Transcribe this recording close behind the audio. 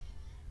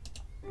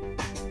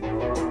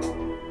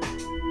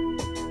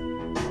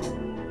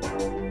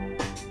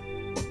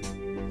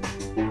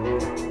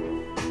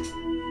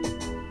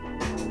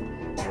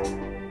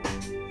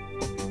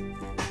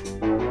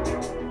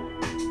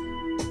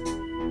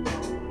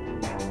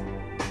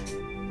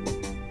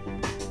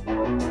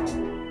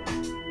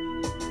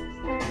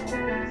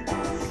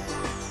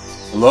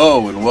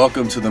Hello and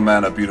welcome to the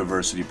Man Up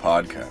University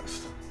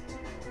podcast.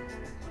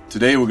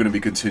 Today we're going to be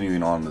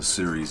continuing on the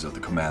series of the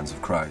commands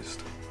of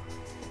Christ.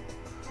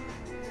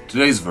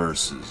 Today's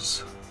verse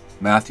is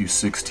Matthew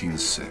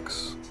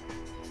 16:6,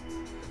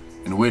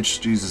 in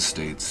which Jesus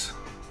states,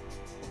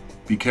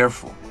 "Be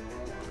careful,"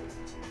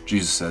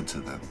 Jesus said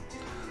to them,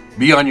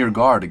 "be on your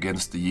guard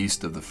against the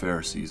yeast of the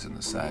Pharisees and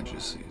the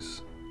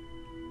Sadducees."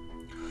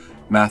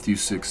 Matthew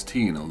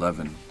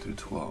 16:11 through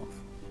 12.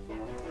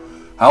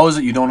 How is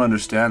it you don't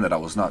understand that I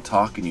was not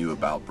talking to you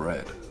about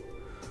bread?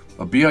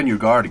 But be on your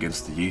guard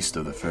against the yeast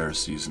of the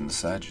Pharisees and the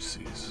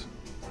Sadducees.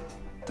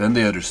 Then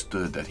they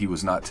understood that he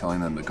was not telling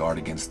them to guard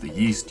against the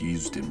yeast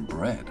used in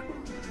bread,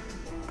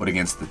 but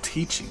against the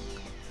teaching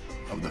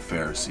of the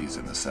Pharisees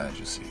and the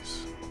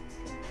Sadducees.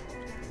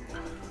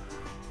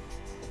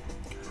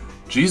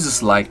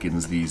 Jesus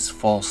likens these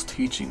false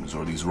teachings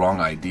or these wrong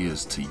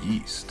ideas to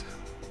yeast.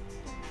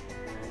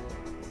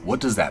 What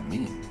does that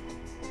mean?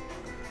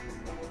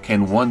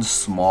 Can one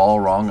small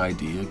wrong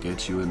idea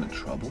get you into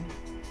trouble?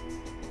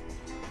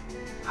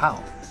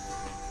 How?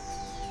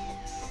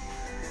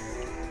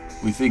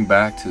 We think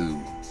back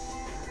to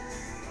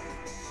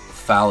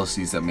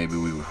fallacies that maybe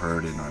we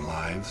heard in our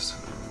lives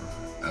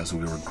as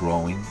we were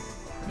growing,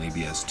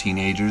 maybe as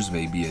teenagers,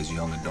 maybe as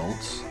young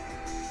adults,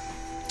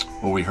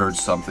 or we heard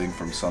something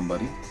from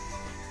somebody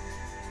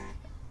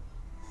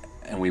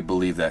and we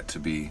believe that to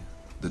be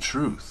the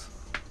truth.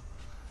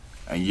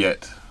 And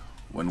yet,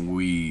 when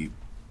we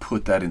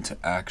put that into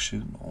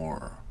action,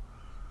 or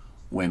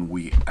when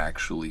we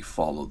actually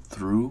followed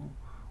through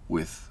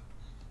with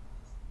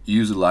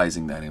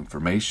utilizing that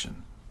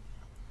information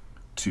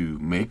to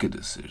make a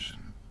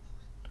decision,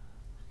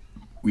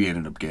 we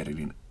ended up getting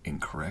it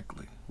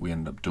incorrectly. We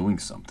ended up doing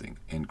something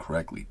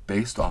incorrectly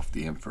based off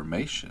the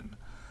information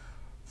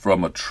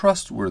from a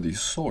trustworthy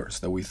source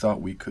that we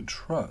thought we could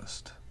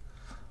trust,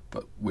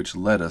 but which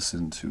led us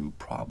into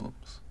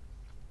problems.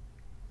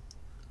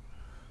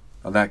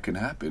 Now that can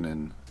happen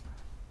in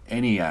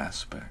any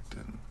aspect,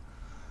 and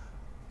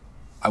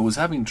I was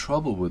having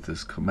trouble with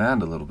this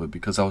command a little bit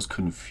because I was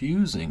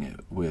confusing it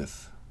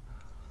with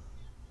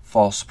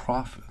false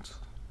prophets.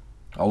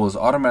 I was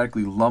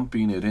automatically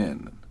lumping it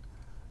in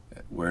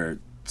where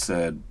it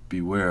said,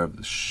 "Beware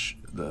of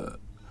the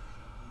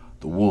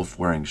wolf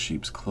wearing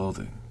sheep's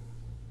clothing,"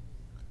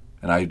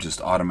 and I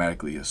just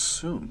automatically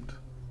assumed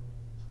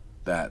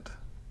that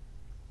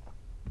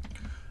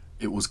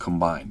it was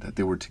combined, that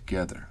they were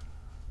together.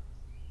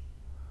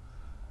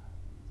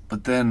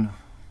 But then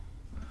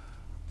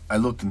I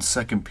looked in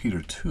 2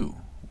 Peter 2,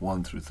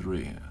 1 through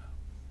 3,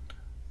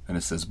 and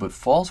it says, "But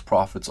false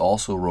prophets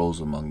also rose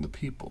among the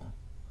people,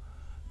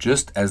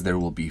 just as there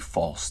will be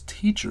false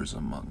teachers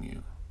among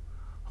you,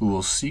 who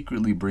will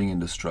secretly bring in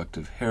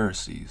destructive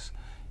heresies,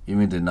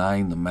 even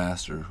denying the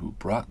master who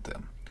brought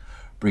them,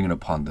 bringing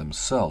upon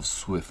themselves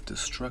swift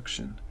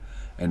destruction.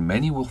 And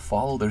many will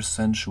follow their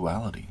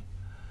sensuality,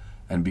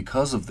 and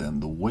because of them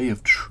the way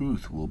of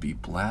truth will be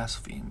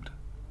blasphemed.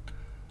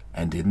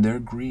 And in their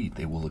greed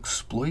they will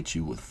exploit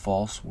you with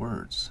false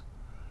words.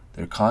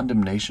 Their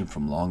condemnation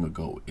from long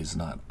ago is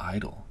not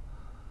idle,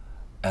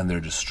 and their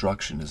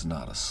destruction is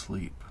not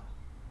asleep."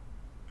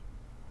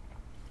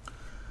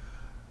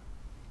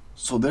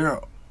 So there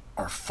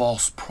are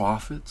false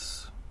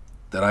prophets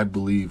that I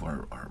believe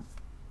are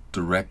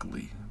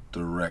directly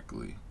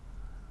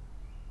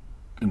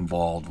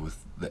involved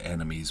with the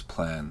enemy's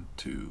plan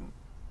to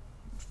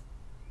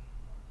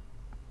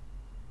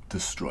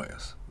destroy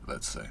us,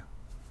 let's say,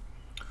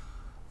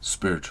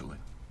 spiritually.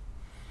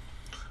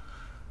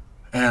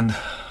 And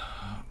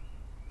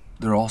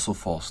they're also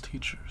false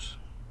teachers.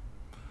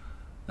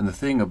 And the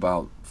thing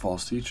about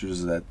false teachers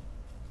is that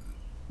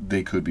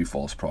they could be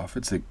false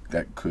prophets.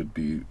 That could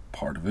be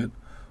part of it.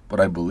 But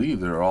I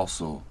believe there are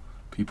also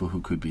people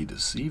who could be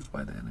deceived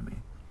by the enemy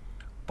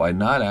by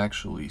not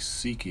actually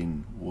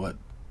seeking what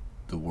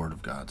the Word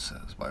of God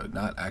says, by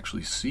not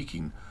actually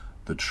seeking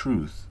the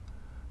truth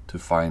to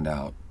find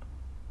out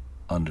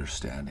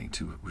understanding,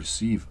 to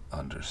receive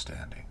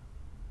understanding.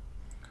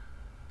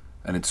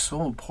 And it's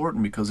so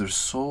important because there's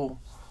so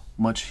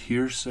much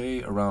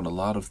hearsay around a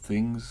lot of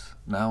things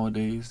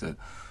nowadays that,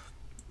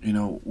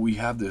 we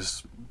have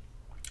this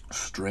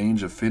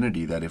strange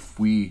affinity that if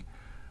we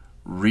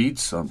read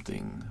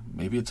something,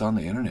 maybe it's on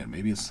the internet,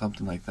 maybe it's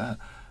something like that,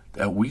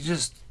 that we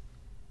just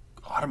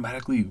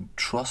automatically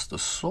trust the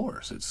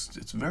source.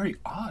 It's very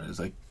odd. It's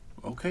like,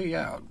 okay,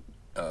 yeah,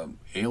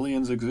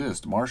 aliens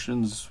exist,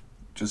 Martians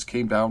just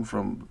came down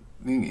from,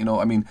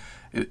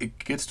 it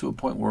gets to a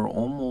point where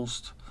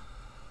almost,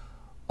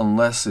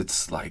 unless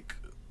it's like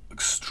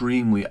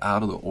extremely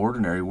out of the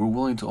ordinary, we're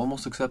willing to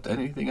almost accept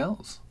anything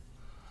else.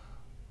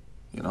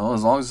 As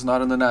long as it's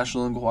not in the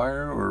National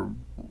Enquirer or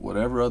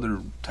whatever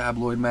other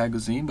tabloid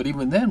magazine. But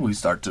even then we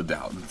start to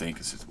doubt and think,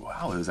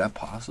 wow, is that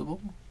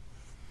possible?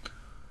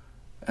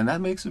 And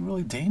that makes it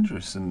really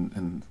dangerous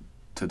in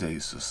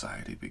today's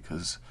society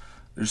because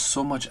there's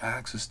so much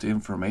access to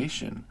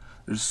information.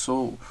 There's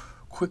so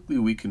quickly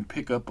we can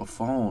pick up a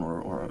phone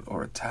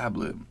or a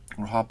tablet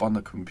or hop on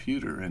the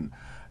computer and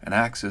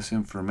access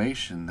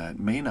information that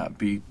may not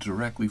be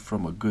directly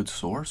from a good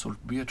source or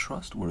be a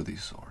trustworthy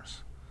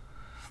source.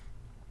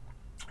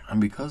 And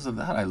because of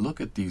that, I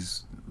look at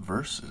these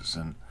verses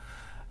and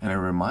it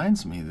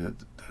reminds me that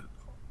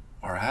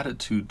our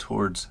attitude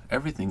towards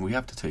everything, we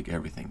have to take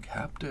everything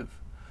captive,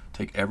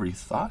 take every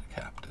thought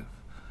captive,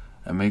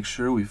 and make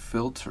sure we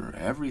filter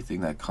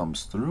everything that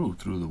comes through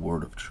the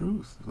word of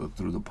truth,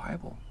 through the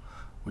Bible,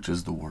 which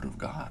is the word of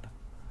God.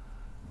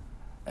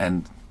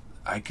 And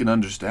I can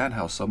understand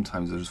how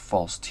sometimes there's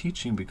false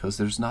teaching because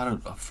there's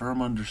not a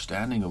firm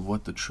understanding of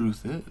what the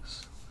truth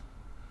is.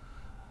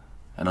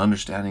 An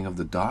understanding of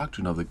the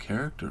doctrine, of the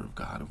character of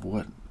God, of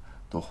what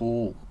the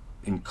whole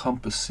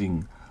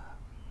encompassing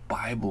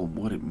Bible,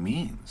 what it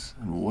means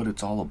and what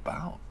it's all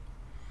about.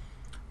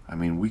 I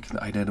mean, we can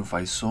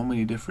identify so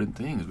many different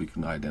things. We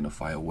can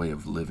identify a way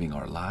of living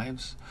our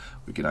lives.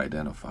 We can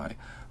identify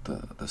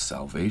the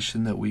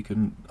salvation that we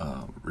can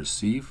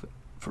receive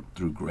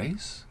through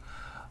grace.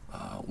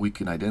 We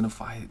can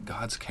identify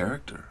God's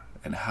character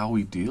and how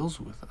he deals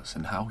with us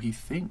and how he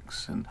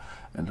thinks and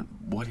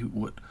what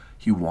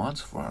he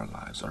wants for our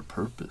lives, our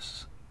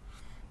purpose.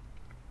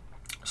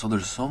 So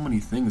there's so many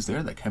things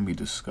there that can be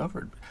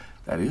discovered.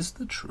 That is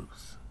the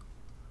truth.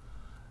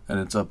 And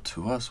it's up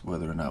to us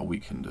whether or not we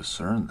can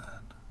discern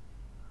that.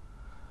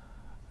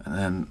 And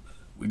then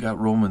we got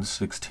Romans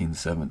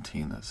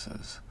 16:17 that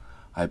says,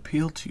 I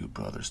appeal to you,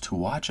 brothers, to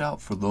watch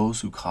out for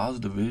those who cause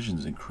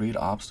divisions and create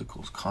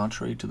obstacles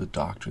contrary to the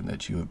doctrine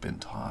that you have been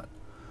taught.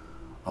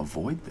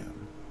 Avoid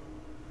them.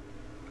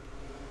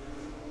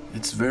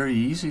 It's very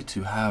easy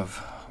to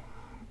have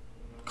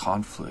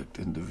conflict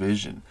and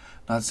division.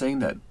 Not saying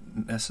that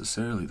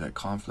necessarily that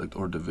conflict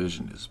or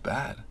division is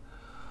bad,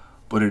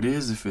 but it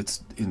is if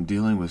it's in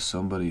dealing with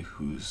somebody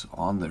who's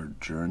on their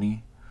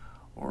journey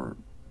or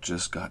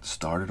just got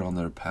started on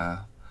their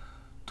path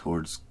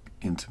towards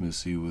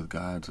intimacy with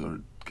God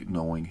or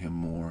knowing him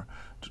more,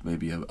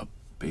 maybe a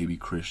baby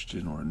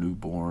Christian or a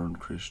newborn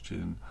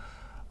Christian,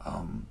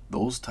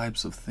 those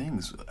types of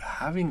things.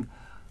 Having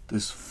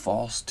this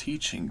false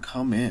teaching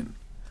come in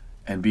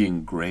and be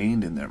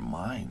ingrained in their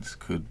minds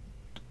could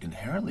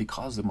inherently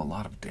cause them a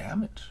lot of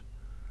damage.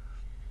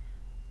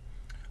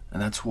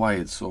 And that's why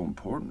it's so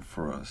important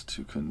for us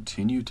to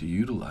continue to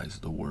utilize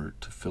the word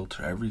to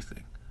filter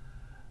everything.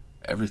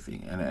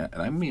 Everything. And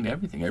I mean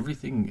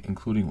everything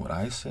including what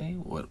I say,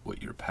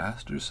 what your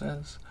pastor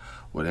says,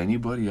 what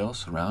anybody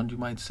else around you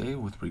might say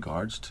with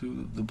regards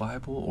to the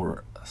Bible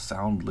or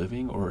sound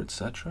living or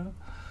etc.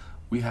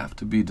 We have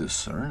to be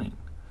discerning.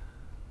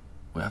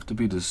 We have to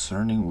be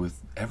discerning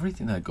with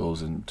everything that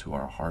goes into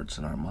our hearts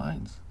and our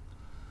minds,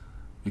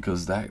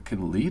 because that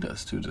can lead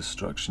us to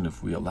destruction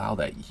if we allow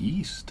that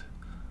yeast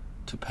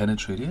to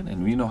penetrate in.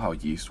 And we know how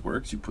yeast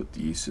works. You put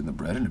the yeast in the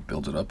bread and it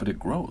builds it up and it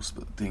grows.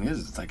 But the thing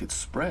is, it's like it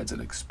spreads,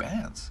 it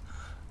expands.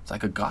 It's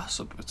like a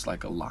gossip. It's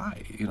like a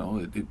lie.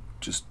 It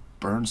just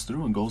burns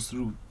through and goes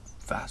through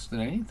faster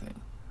than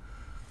anything.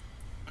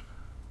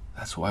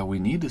 That's why we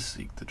need to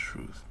seek the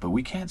truth. But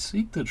we can't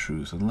seek the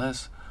truth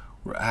unless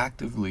we're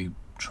actively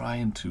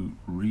trying to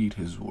read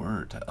his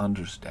word, to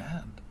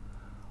understand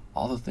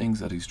all the things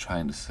that he's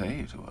trying to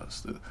say to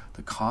us,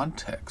 the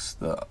context,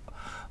 the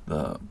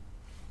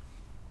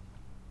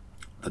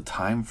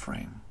time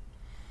frame,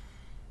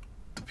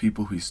 the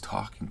people he's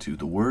talking to,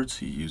 the words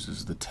he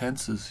uses, the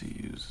tenses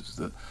he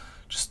uses,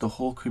 just the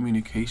whole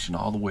communication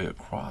all the way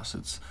across.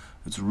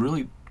 It's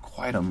really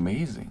quite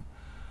amazing.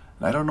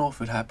 And I don't know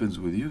if it happens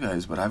with you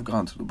guys, but I've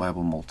gone through the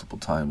Bible multiple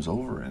times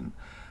over, and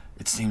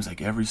it seems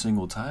like every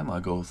single time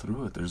I go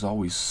through it, there's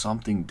always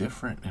something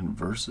different in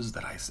verses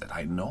that I said,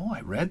 I know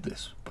I read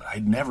this, but I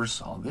never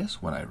saw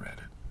this when I read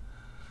it.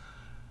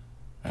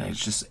 And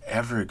it's just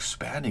ever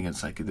expanding.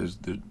 It's like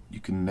you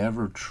can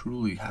never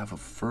truly have a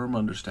firm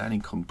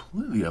understanding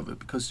completely of it,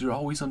 because you're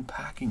always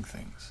unpacking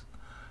things.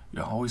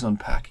 You're always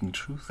unpacking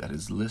truth that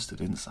is listed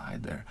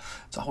inside there.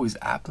 It's always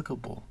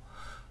applicable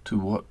to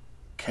what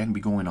can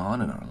be going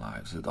on in our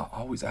lives. It's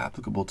always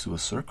applicable to a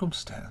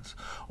circumstance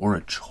or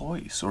a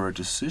choice or a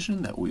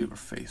decision that we are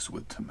faced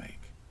with to make.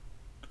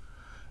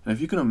 And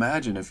if you can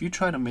imagine, if you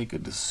try to make a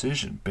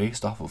decision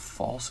based off of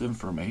false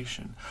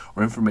information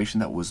or information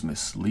that was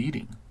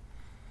misleading,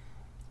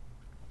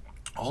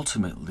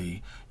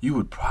 ultimately you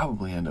would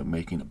probably end up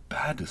making a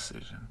bad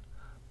decision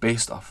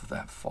based off of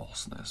that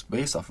falseness,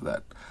 based off of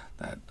that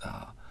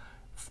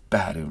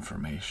bad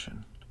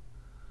information.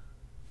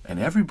 And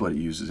everybody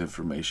uses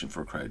information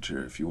for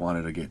criteria. If you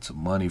wanted to get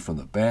some money from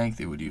the bank,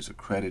 they would use a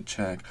credit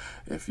check.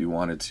 If you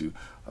wanted to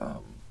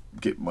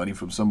get money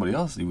from somebody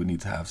else, you would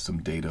need to have some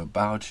data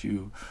about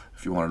you.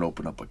 If you wanted to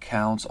open up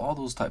accounts, all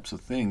those types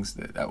of things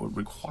that would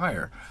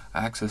require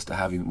access to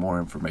having more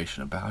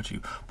information about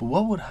you. But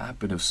what would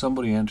happen if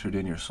somebody entered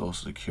in your social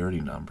security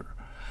number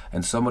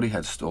and somebody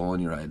had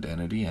stolen your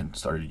identity and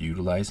started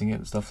utilizing it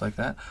and stuff like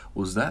that?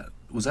 Was that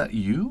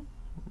you?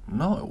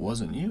 No, it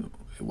wasn't you.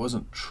 It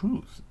wasn't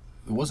truth.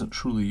 It wasn't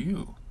truly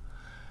you.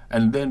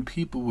 And then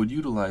people would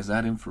utilize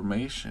that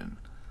information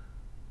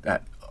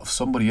that of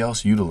somebody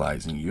else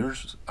utilizing your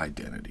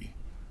identity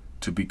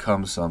to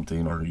become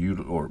something,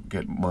 or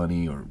get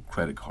money or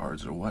credit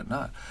cards or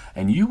whatnot,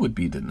 and you would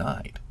be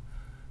denied.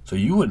 So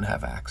you wouldn't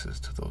have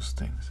access to those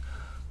things.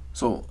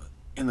 So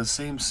in the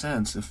same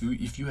sense, if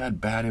you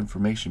had bad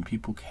information,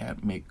 people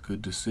can't make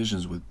good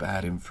decisions with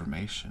bad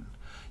information.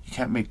 You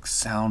can't make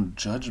sound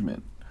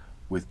judgment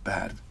with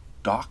bad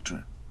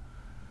doctrine.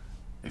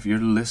 If you're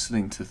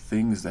listening to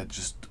things that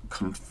just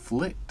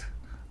conflict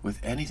with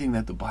anything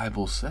that the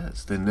Bible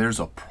says, then there's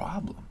a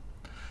problem.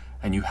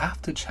 And you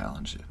have to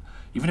challenge it.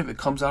 Even if it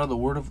comes out of the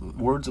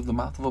words of the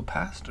mouth of a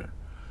pastor.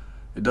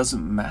 It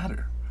doesn't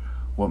matter.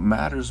 What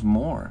matters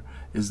more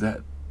is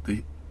that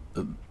the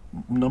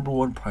number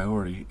one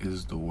priority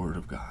is the Word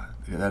of God.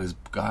 That is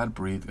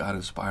God-breathed,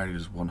 God-inspired. It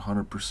is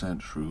 100%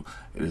 true.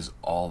 It is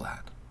all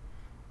that.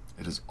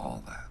 It is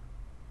all that.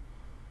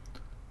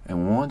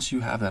 And once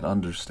you have that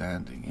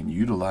understanding and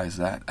utilize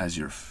that as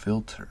your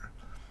filter,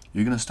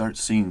 you're going to start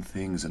seeing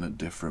things in a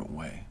different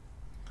way.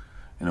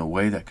 In a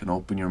way that can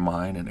open your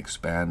mind and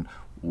expand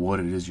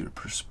what it is your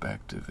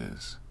perspective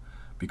is.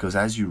 Because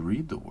as you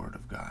read the Word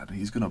of God,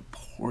 He's going to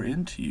pour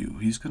into you.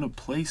 He's going to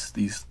place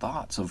these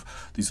thoughts of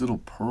these little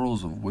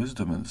pearls of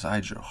wisdom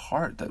inside your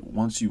heart that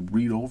once you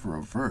read over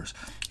a verse,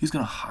 He's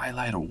going to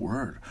highlight a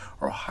word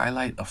or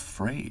highlight a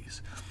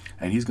phrase.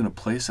 And He's going to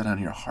place it on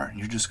your heart, and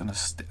you're just going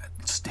to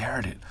stare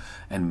at it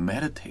and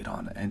meditate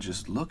on it and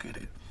just look at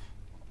it.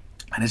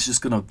 And it's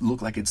just going to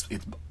look like it's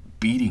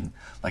beating,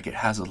 like it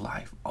has a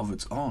life of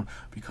its own,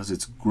 because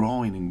it's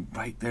growing, and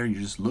right there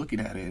you're just looking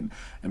at it,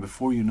 and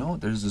before you know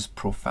it, there's this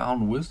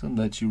profound wisdom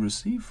that you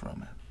receive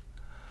from it.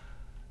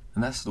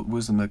 And that's the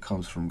wisdom that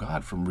comes from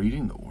God, from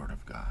reading the Word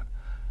of God.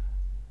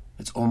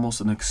 It's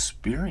almost an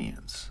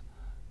experience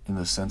in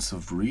the sense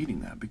of reading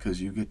that,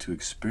 because you get to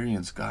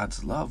experience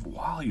God's love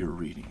while you're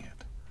reading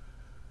it.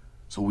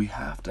 So we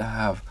have to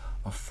have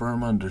a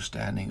firm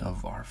understanding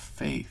of our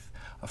faith,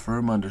 a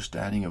firm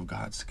understanding of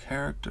God's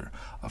character,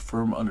 a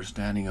firm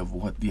understanding of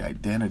what the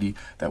identity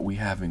that we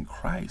have in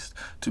Christ,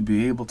 to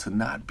be able to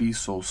not be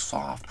so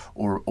soft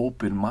or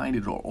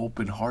open-minded or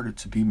open-hearted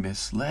to be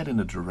misled in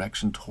a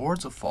direction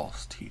towards a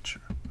false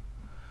teacher.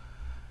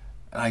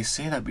 And I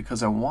say that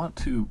because I want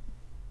to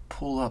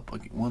pull up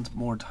once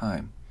more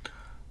time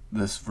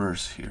this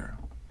verse here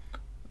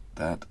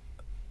that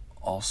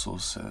also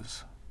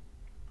says,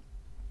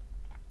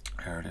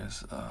 here it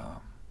is,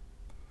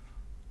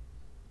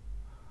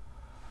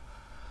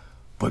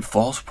 but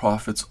false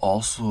prophets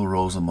also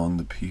arose among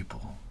the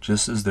people,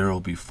 just as there will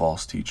be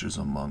false teachers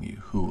among you,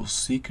 who will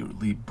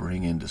secretly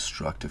bring in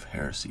destructive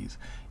heresies,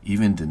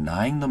 even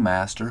denying the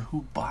master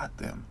who bought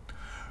them,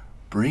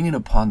 bringing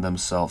upon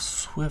themselves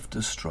swift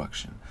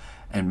destruction.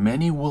 And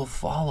many will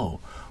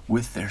follow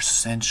with their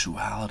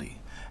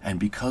sensuality, and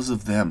because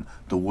of them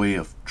the way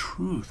of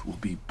truth will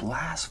be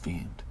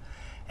blasphemed.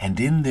 And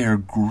in their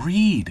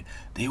greed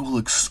they will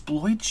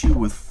exploit you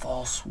with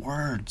false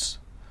words.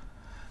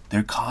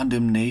 Their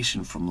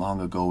condemnation from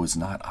long ago is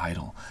not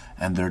idle,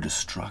 and their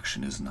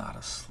destruction is not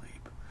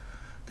asleep.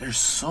 There's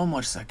so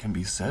much that can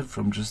be said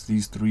from just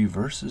these 3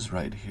 verses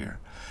right here.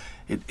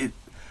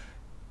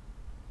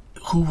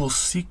 Who will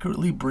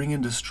secretly bring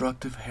in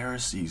destructive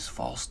heresies,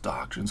 false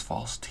doctrines,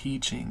 false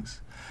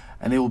teachings,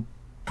 and they will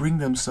bring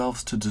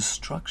themselves to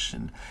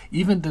destruction,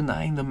 even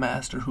denying the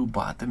master who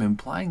bought them,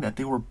 implying that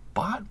they were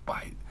bought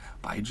by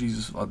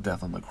Jesus'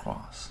 death on the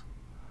cross.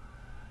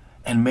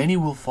 And many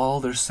will follow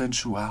their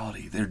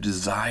sensuality, their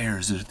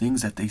desires, their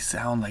things that they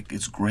sound like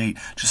it's great.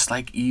 Just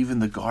like Eve in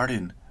the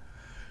garden.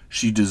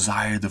 She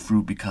desired the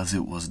fruit because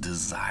it was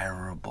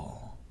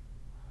desirable.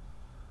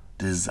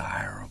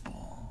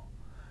 Desirable.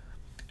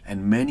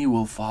 And many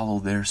will follow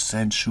their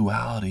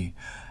sensuality.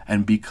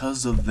 And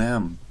because of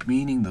them,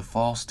 meaning the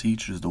false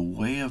teachers, the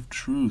way of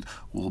truth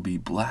will be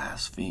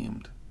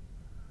blasphemed.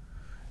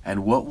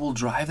 And what will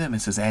drive them? It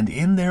says, and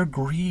in their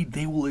greed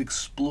they will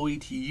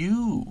exploit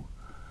you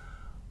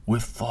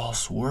with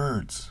false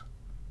words.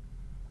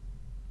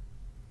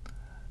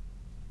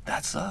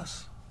 That's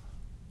us.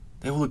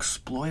 They will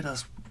exploit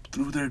us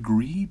through their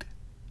greed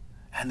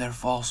and their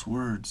false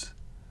words.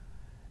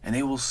 And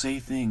they will say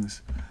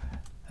things.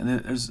 And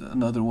there's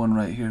another one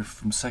right here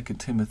from 2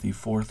 Timothy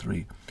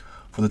 4:3.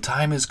 For the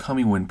time is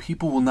coming when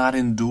people will not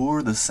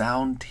endure the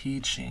sound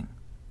teaching,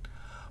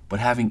 but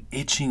having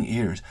itching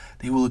ears,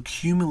 they will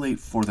accumulate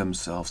for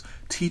themselves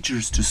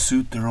teachers to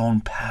suit their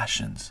own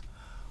passions.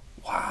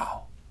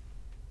 Wow.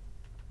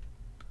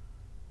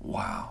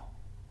 Wow.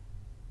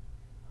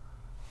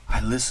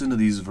 I listen to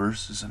these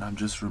verses and I'm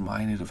just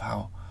reminded of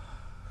how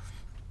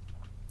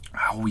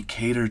we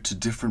cater to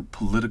different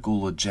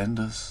political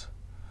agendas.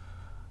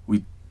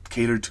 We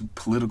cater to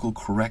political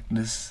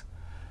correctness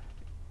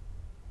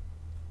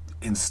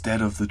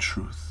instead of the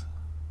truth.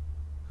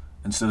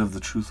 Instead of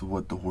the truth of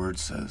what the Word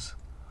says.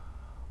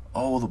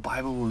 Oh, well, the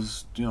Bible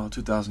was,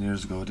 2,000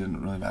 years ago. It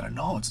didn't really matter.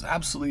 No, it's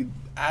absolutely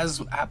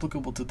as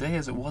applicable today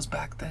as it was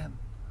back then.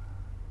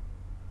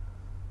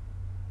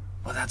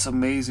 But that's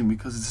amazing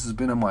because this has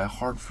been in my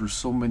heart for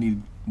so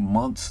many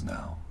months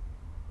now.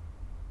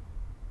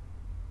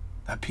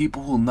 that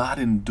people will not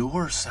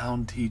endure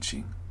sound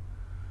teaching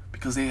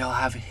because they'll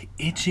have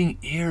itching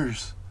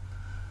ears.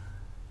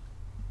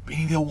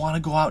 Meaning they'll want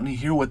to go out and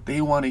hear what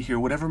they want to hear,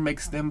 whatever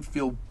makes them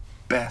feel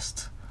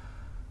best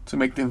to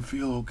make them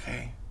feel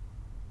okay.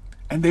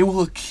 And they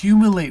will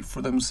accumulate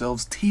for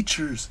themselves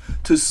teachers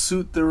to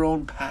suit their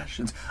own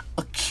passions.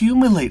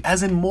 Accumulate,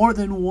 as in more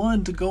than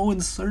one, to go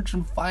and search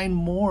and find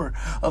more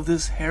of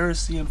this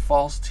heresy and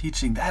false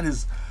teaching. That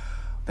is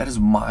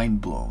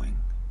mind-blowing.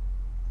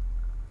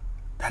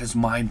 That is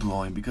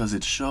mind-blowing because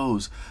it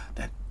shows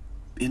that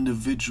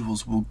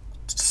individuals will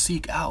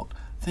seek out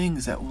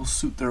things that will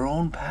suit their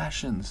own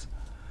passions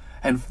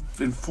and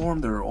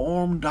inform their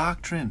own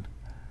doctrine.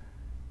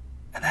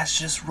 And that's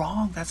just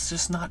wrong. That's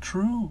just not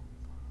true.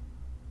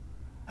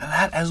 And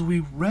that, as we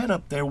read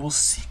up there, will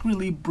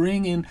secretly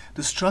bring in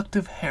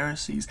destructive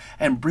heresies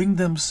and bring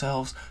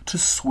themselves to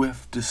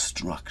swift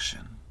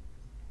destruction.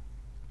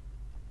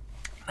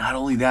 Not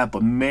only that,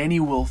 but many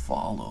will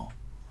follow,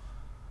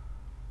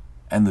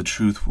 and the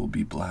truth will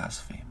be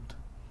blasphemed.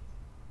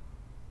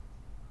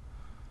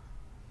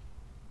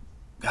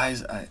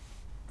 Guys,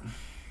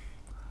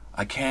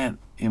 I can't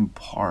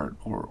impart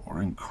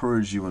or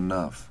encourage you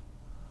enough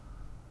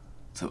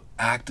to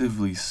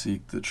actively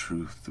seek the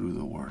truth through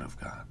the Word of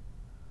God.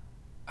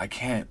 I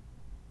can't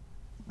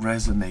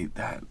resonate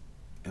that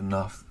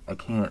enough. I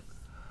can't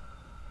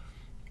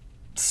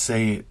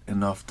say it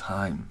enough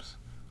times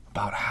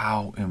about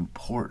how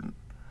important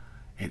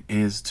it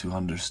is to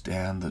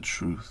understand the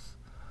truth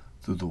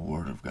through the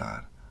Word of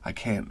God. I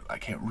can't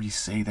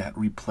re-say that,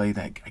 replay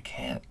that. I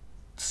can't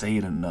say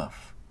it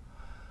enough.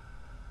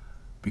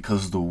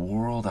 Because the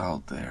world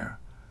out there,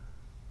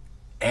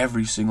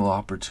 every single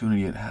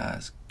opportunity it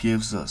has,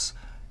 gives us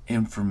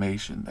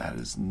information that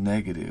is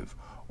negative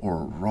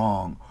or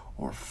wrong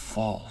or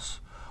false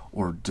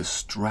or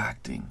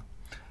distracting.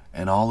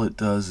 And all it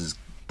does is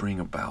bring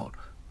about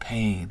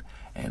pain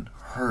and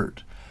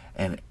hurt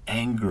and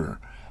anger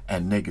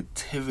and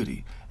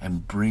negativity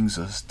and brings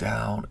us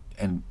down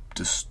and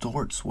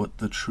distorts what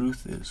the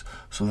truth is,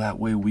 so that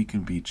way we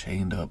can be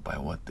chained up by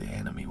what the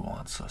enemy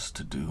wants us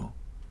to do.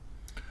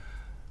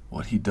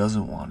 What he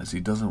doesn't want is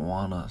he doesn't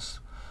want us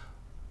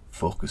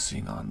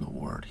focusing on the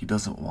Word. He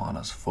doesn't want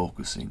us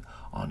focusing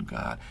on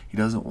God. He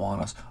doesn't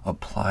want us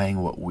applying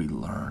what we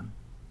learn.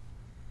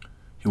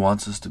 He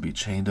wants us to be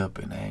chained up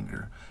in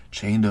anger,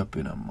 chained up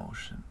in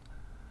emotion.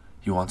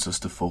 He wants us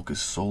to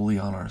focus solely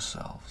on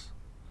ourselves.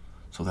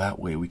 So that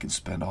way we can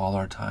spend all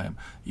our time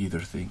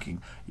either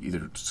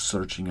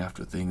searching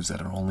after things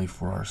that are only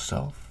for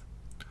ourselves,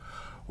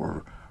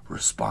 or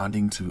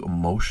responding to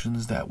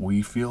emotions that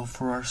we feel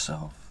for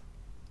ourselves,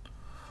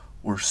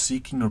 or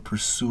seeking or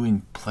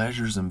pursuing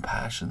pleasures and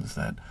passions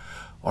that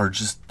are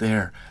just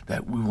there,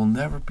 that we will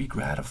never be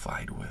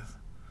gratified with.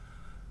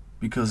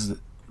 Because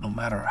no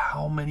matter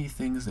how many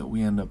things that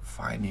we end up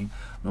finding,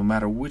 no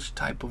matter which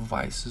type of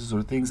vices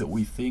or things that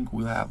we think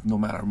we'll have, no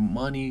matter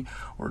money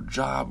or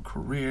job,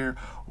 career,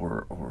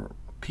 or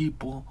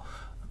people,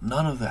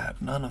 none of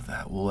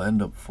that will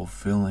end up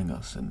fulfilling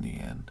us in the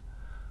end.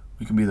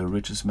 We can be the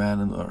richest man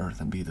on the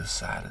earth and be the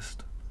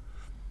saddest.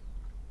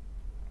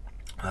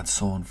 That's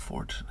so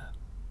unfortunate.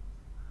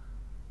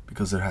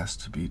 Because there has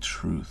to be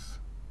truth.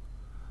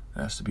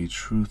 There has to be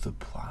truth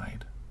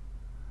applied.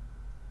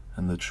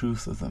 And the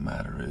truth of the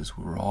matter is,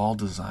 we were all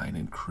designed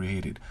and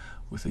created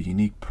with a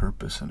unique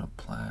purpose and a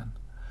plan.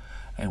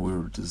 And we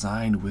were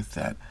designed with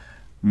that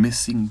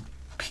missing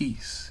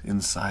piece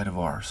inside of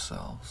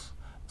ourselves,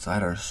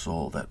 inside our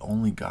soul, that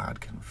only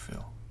God can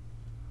fill.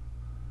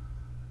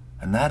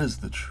 And that is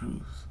the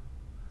truth.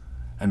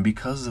 And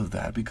because of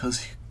that,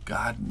 because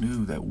God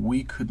knew that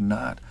we could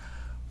not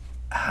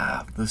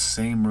have the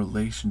same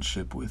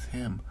relationship with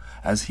Him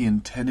as He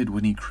intended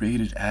when He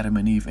created Adam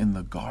and Eve in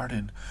the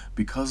garden,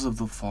 because of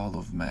the fall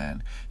of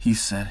man, He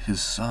sent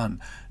His Son,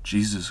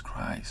 Jesus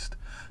Christ,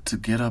 to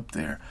get up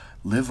there,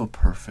 live a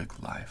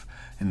perfect life,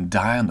 and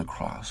die on the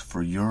cross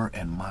for your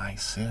and my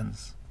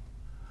sins.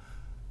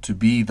 To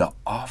be the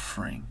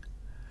offering,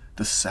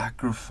 the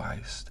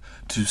sacrifice,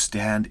 to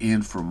stand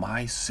in for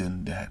my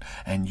sin debt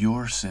and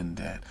your sin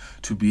debt,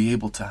 to be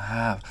able to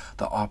have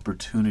the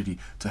opportunity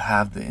to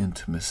have the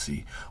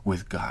intimacy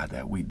with God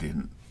that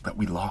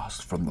we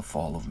lost from the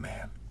fall of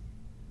man.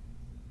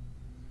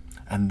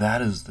 And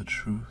that is the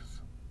truth.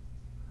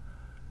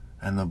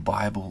 And the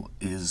Bible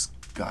is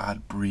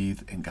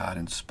God-breathed and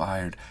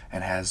God-inspired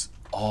and has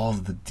all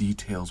of the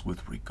details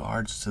with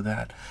regards to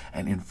that,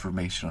 and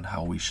information on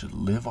how we should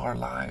live our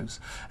lives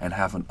and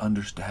have an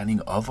understanding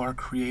of our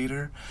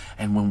Creator.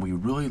 And when we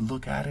really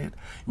look at it,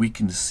 we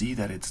can see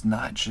that it's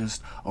not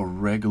just a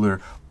regular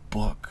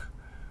book,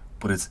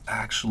 but it's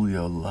actually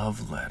a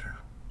love letter.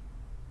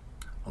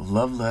 A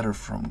love letter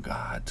from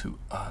God to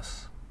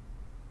us,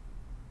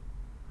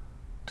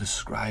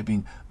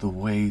 describing the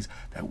ways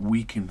that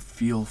we can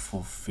feel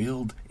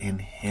fulfilled in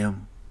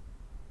Him.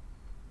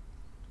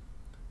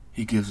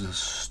 He gives us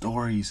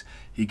stories.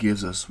 He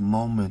gives us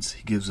moments.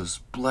 He gives us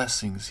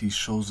blessings. He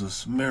shows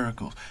us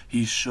miracles.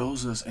 He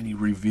shows us and he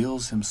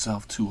reveals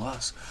himself to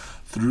us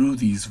through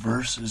these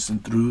verses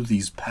and through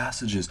these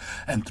passages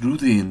and through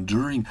the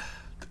enduring,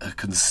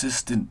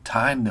 consistent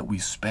time that we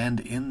spend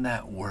in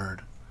that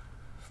word.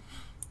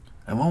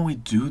 And when we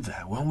do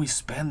that, when we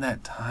spend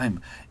that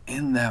time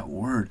in that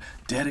word,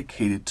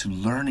 dedicated to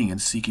learning and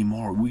seeking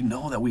more, we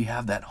know that we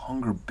have that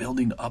hunger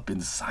building up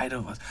inside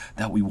of us,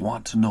 that we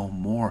want to know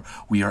more.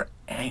 We are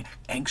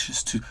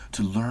anxious to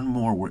learn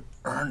more. We're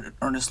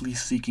earnestly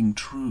seeking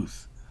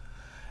truth.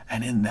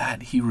 And in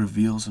that, he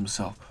reveals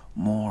himself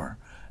more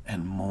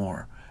and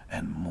more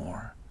and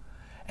more.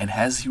 And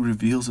as he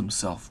reveals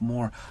himself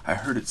more, I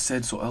heard it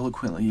said so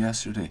eloquently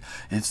yesterday,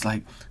 it's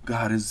like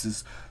God is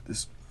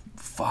this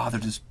Father,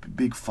 this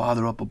big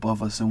Father up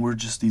above us, and we're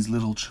just these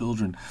little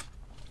children.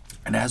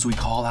 And as we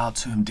call out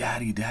to him,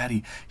 Daddy,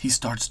 Daddy, he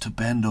starts to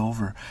bend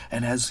over.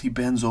 And as he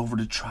bends over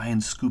to try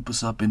and scoop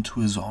us up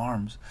into his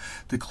arms,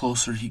 the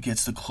closer he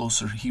gets, the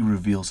closer he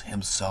reveals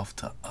himself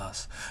to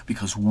us,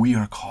 because we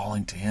are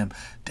calling to him,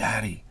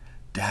 Daddy,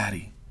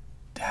 Daddy,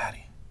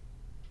 Daddy.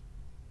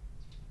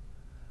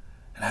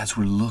 And as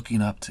we're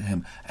looking up to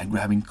him and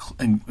grabbing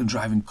and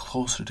driving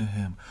closer to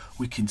him,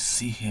 we can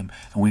see him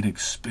and we can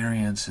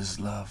experience his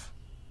love.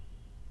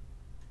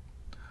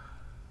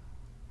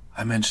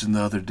 I mentioned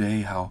the other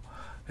day how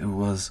it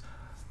was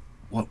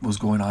what was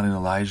going on in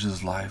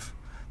Elijah's life,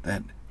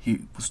 that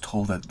he was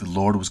told that the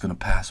Lord was going to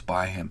pass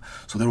by him.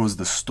 So there was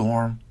the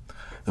storm,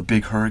 the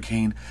big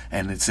hurricane,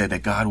 and it said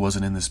that God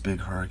wasn't in this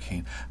big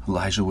hurricane.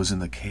 Elijah was in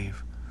the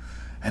cave.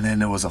 And then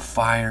there was a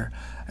fire,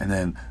 and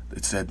then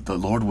it said the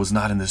Lord was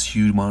not in this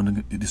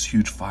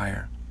huge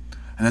fire.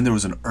 And then there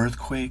was an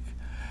earthquake,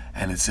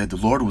 and it said the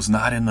Lord was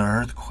not in the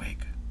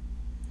earthquake.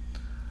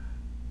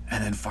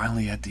 And then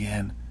finally at the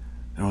end,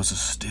 there was a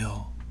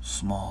still,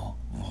 small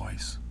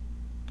voice.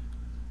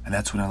 And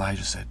that's when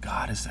Elijah said,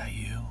 God, is that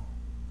you?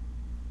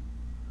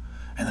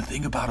 And the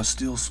thing about a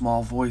still,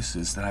 small voice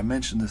is that I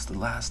mentioned this the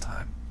last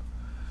time,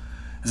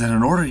 is that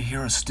in order to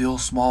hear a still,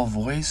 small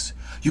voice,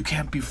 you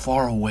can't be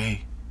far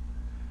away.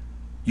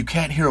 You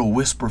can't hear a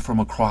whisper from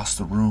across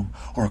the room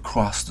or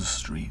across the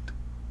street.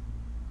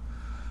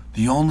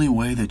 The only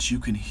way that you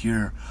can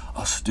hear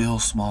a still,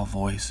 small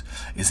voice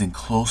is in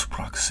close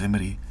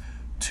proximity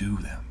to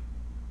them.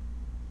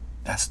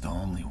 That's the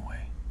only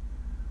way.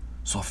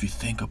 So if you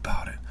think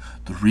about it,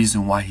 the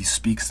reason why he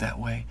speaks that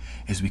way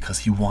is because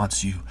he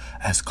wants you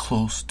as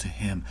close to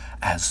him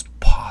as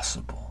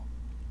possible.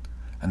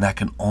 And that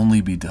can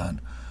only be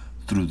done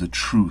through the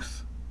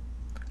truth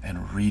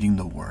and reading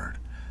the word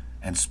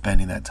and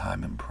spending that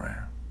time in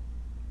prayer.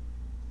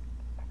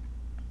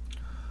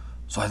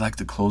 So I'd like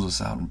to close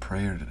us out in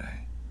prayer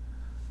today.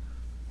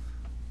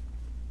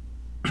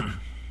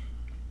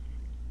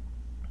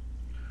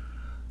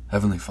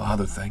 Heavenly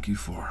Father, thank you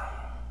for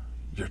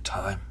your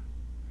time.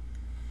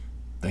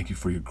 Thank you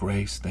for your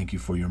grace. Thank you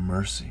for your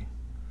mercy.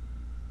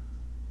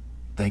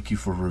 Thank you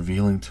for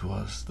revealing to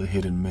us the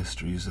hidden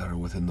mysteries that are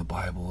within the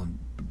Bible and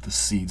the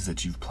seeds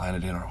that you've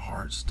planted in our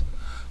hearts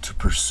to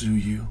pursue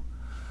you,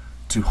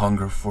 to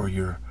hunger for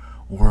your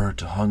word,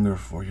 to hunger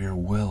for your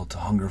will, to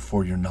hunger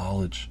for your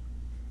knowledge.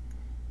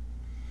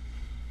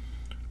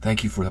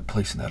 Thank you for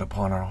placing that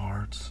upon our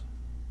hearts.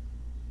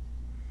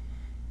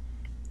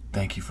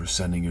 Thank you for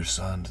sending your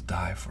Son to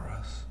die for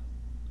us.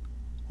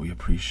 We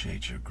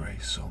appreciate your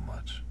grace so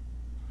much.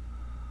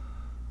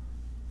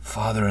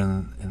 Father,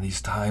 in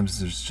these times,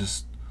 there's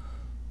just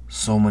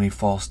so many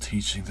false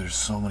teaching. There's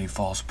so many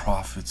false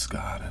prophets,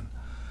 God, and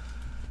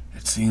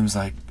it seems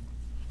like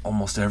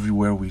almost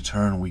everywhere we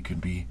turn, we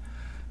could be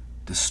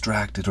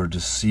distracted or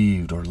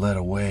deceived or led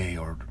away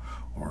or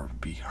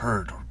be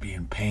hurt or be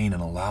in pain,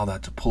 and allow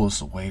that to pull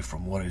us away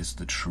from what is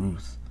the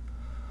truth.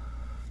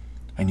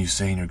 And you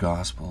say in your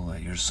gospel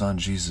that your Son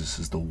Jesus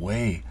is the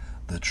way,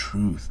 the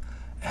truth,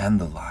 and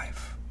the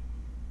life.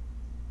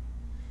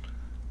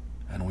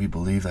 And we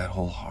believe that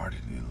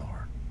wholeheartedly,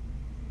 Lord.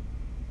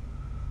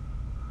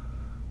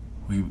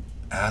 We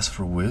ask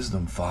for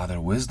wisdom, Father,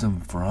 wisdom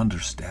for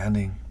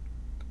understanding,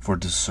 for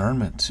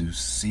discernment to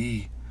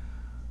see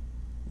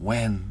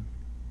when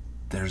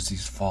there's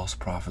these false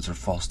prophets or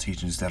false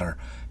teachings that are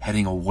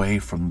heading away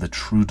from the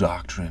true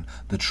doctrine,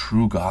 the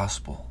true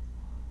gospel.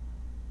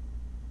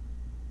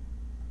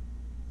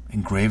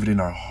 Engrave it in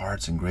our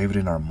hearts, engrave it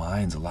in our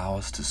minds. Allow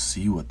us to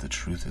see what the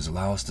truth is.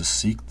 Allow us to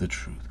seek the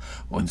truth.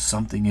 When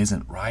something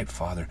isn't right,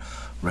 Father,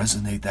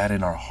 resonate that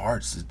in our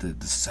hearts,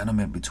 the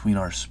sentiment between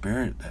our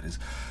spirit, that is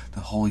the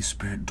Holy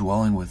Spirit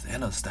dwelling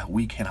within us, that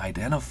we can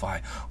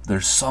identify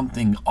there's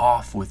something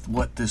off with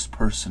what this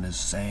person is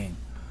saying.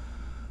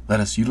 Let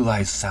us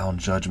utilize sound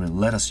judgment.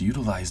 Let us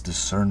utilize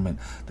discernment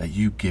that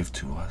you give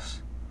to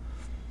us,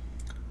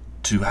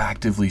 to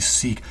actively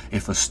seek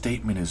if a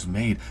statement is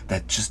made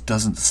that just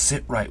doesn't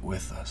sit right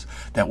with us,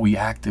 that we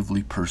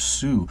actively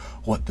pursue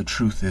what the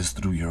truth is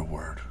through your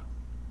word.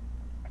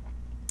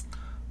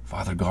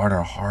 Father, guard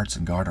our hearts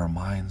and guard our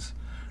minds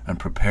and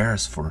prepare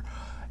us for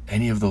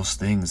any of those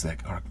things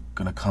that are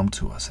going to come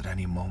to us at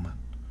any moment.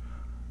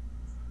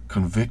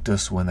 Convict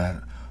us when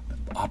that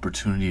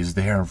opportunity is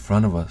there in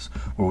front of us,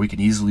 where we can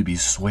easily be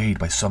swayed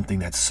by something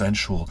that's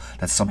sensual,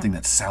 that's something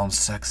that sounds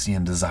sexy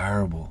and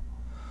desirable.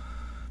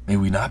 May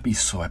we not be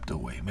swept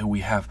away. May we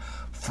have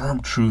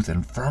firm truth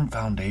and firm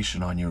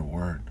foundation on your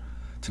word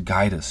to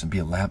guide us and be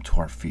a lamp to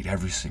our feet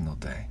every single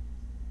day.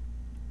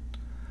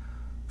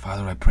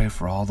 Father, I pray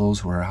for all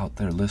those who are out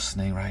there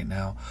listening right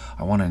now.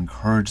 I want to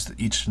encourage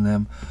each of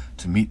them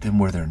to meet them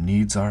where their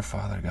needs are,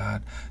 Father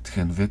God, to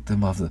convict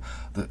them of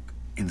the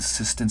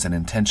insistence and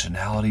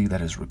intentionality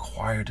that is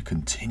required to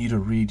continue to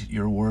read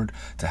your word,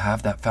 to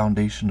have that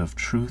foundation of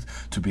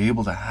truth, to be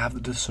able to have the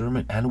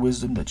discernment and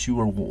wisdom that you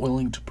are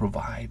willing to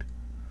provide.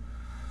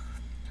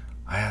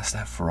 I ask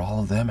that for all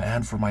of them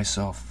and for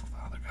myself,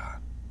 Father God.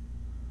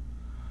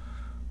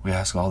 We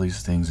ask all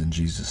these things in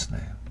Jesus'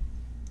 name.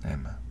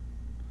 Amen.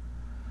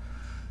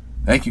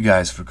 Thank you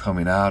guys for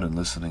coming out and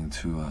listening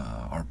to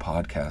our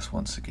podcast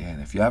once again.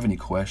 If you have any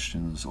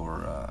questions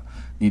or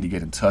need to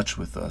get in touch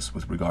with us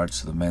with regards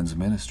to the men's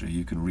ministry,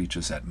 you can reach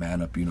us at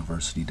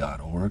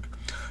manupuniversity.org.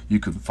 You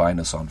can find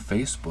us on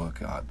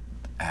Facebook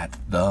at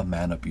the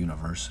Man Up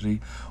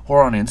University,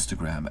 or on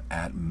Instagram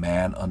at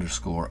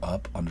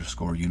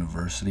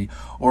man_up_university,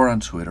 or on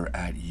Twitter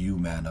at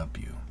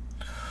 @umanupu.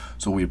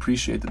 So we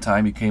appreciate the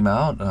time you came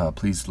out.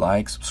 Please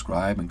like,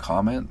 subscribe, and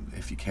comment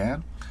if you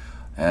can.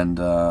 And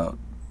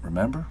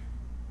remember,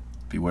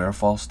 beware of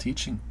false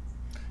teaching.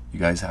 You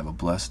guys have a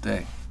blessed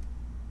day.